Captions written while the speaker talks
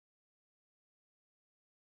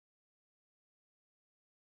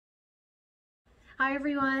Hi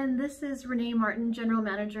everyone, this is Renee Martin, General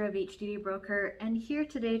Manager of HDD Broker, and here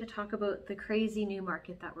today to talk about the crazy new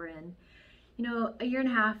market that we're in. You know, a year and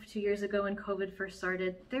a half, 2 years ago when COVID first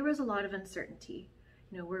started, there was a lot of uncertainty.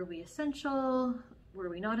 You know, were we essential? Were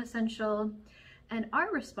we not essential? And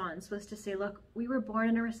our response was to say, look, we were born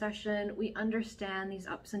in a recession, we understand these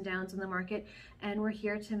ups and downs in the market, and we're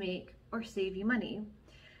here to make or save you money.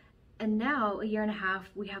 And now, a year and a half,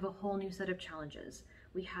 we have a whole new set of challenges.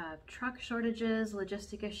 We have truck shortages,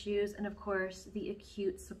 logistic issues, and of course, the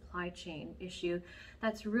acute supply chain issue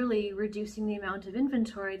that's really reducing the amount of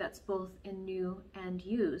inventory that's both in new and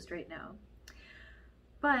used right now.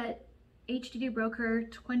 But HDD Broker,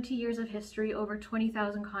 20 years of history, over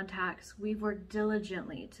 20,000 contacts, we've worked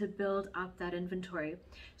diligently to build up that inventory.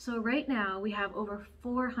 So right now, we have over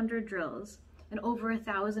 400 drills and over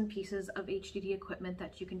 1,000 pieces of HDD equipment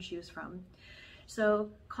that you can choose from. So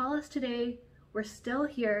call us today. We're still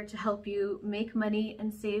here to help you make money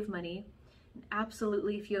and save money.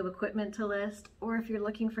 Absolutely, if you have equipment to list, or if you're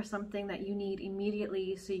looking for something that you need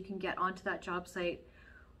immediately so you can get onto that job site,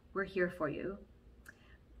 we're here for you.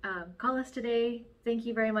 Call us today. Thank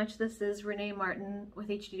you very much. This is Renee Martin with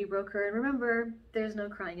HDD Broker. And remember, there's no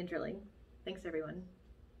crying and drilling. Thanks, everyone.